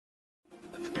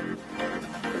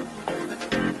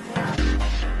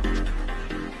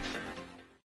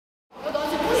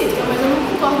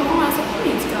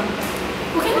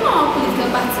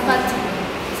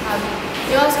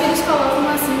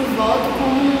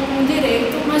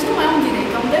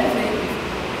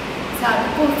sabe?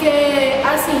 Porque,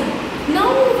 assim, não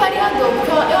o vereador,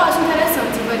 porque eu acho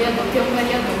interessante o vereador, ter um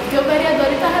vereador, porque o vereador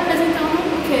está representando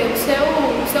o quê? O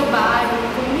seu bairro,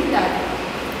 a comunidade.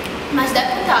 Mas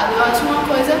deputado, eu acho uma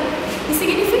coisa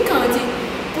insignificante,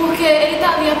 porque ele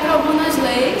está ali aprovando as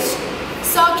leis,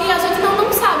 só que a gente não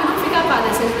sabe, não fica a par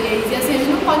dessas leis, e assim, a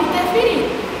gente não pode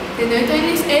interferir, entendeu? Então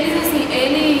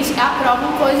eles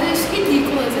aprovam coisas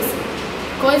ridículas, assim,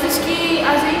 coisas que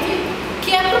a gente,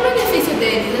 que é pro benefício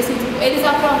deles, assim, tipo, eles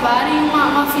aprovarem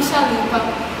uma ficha limpa.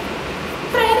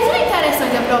 Pra eles é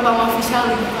interessante aprovar uma ficha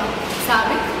limpa,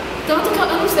 sabe? Tanto que eu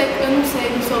não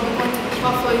soube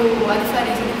qual foi a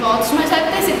diferença de votos, mas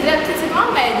deve ter sido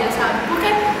uma média, sabe? Porque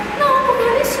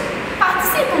eles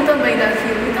participam também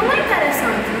daquilo, então é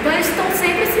interessante. Então eles estão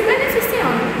sempre se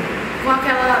beneficiando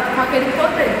com aquele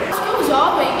poder. Acho que o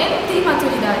jovem, ele tem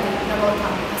maturidade para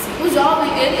votar. Assim, o jovem,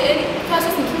 eu acho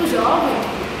assim, que o jovem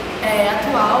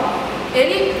atual,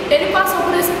 ele passou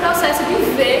por esse processo de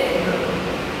ver,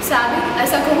 sabe,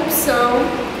 essa corrupção.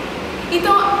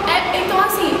 Então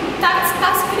assim,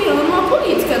 tá se criando uma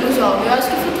política no jovem. Eu acho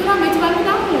que futuramente vai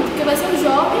mudar muito, porque vai ser um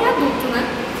jovem adulto, né?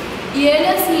 E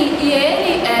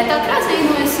ele tá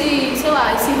trazendo esse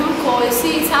rancor,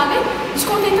 sabe,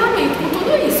 descontentamento com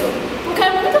tudo isso. Porque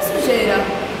é muita sujeira,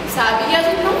 sabe? E a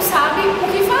gente não sabe o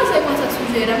que fazer com essa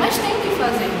sujeira, mas tem o que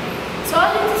fazer. Só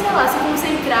a gente, se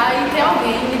concentrar e ter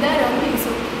alguém liderando isso.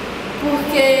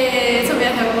 Porque sou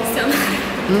meio revolucionária.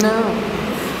 Não.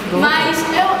 Mas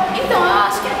eu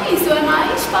acho que é isso, é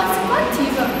mais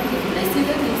participativa,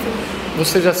 precisa disso.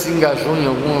 Você já se engajou em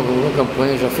alguma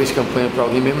campanha, já fez campanha para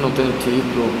alguém, mesmo não tendo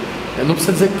título? Eu não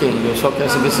precisa dizer quem, eu só quero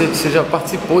saber se você já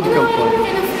participou de campanha. Não,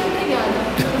 porque não fui obrigada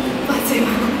a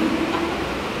participar.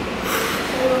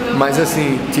 Mas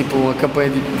assim, tipo, uma campanha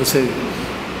de você...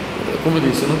 Como eu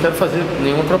disse, eu não quero fazer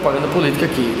nenhuma propaganda política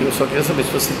aqui. Eu só queria saber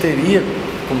se você teria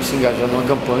como se engajar numa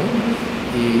campanha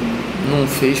e não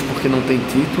fez porque não tem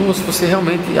título, ou se você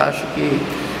realmente acha que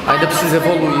ainda precisa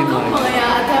evoluir mais.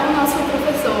 Até o nosso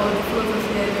professor de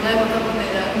filosofia, ele levanta a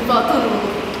bandeira do voto nulo.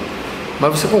 Mas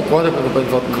você concorda com a campanha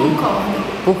de voto nulo? Concordo.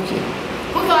 Por quê?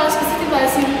 Porque eu acho que se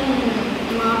tivesse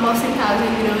uma porcentagem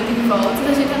grande de votos,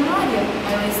 a gente anularia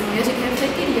a eleição e a gente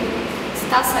refletiria se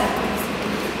está certo isso.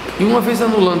 E uma vez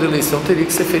anulando a eleição, teria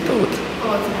que ser feita outra.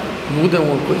 Outra. Muda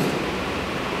alguma coisa?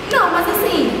 Não, mas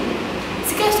assim,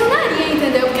 se questionaria,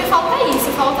 entendeu? Porque falta isso,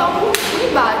 falta um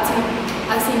embate,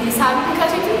 assim, sabe? Porque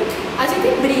a gente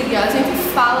briga, a gente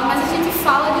fala, mas a gente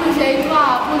fala de um jeito,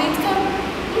 a política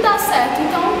não dá certo,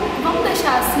 então vamos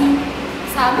deixar assim,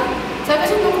 sabe? Só que a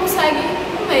gente não consegue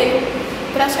um meio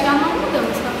para chegar numa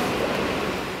mudança.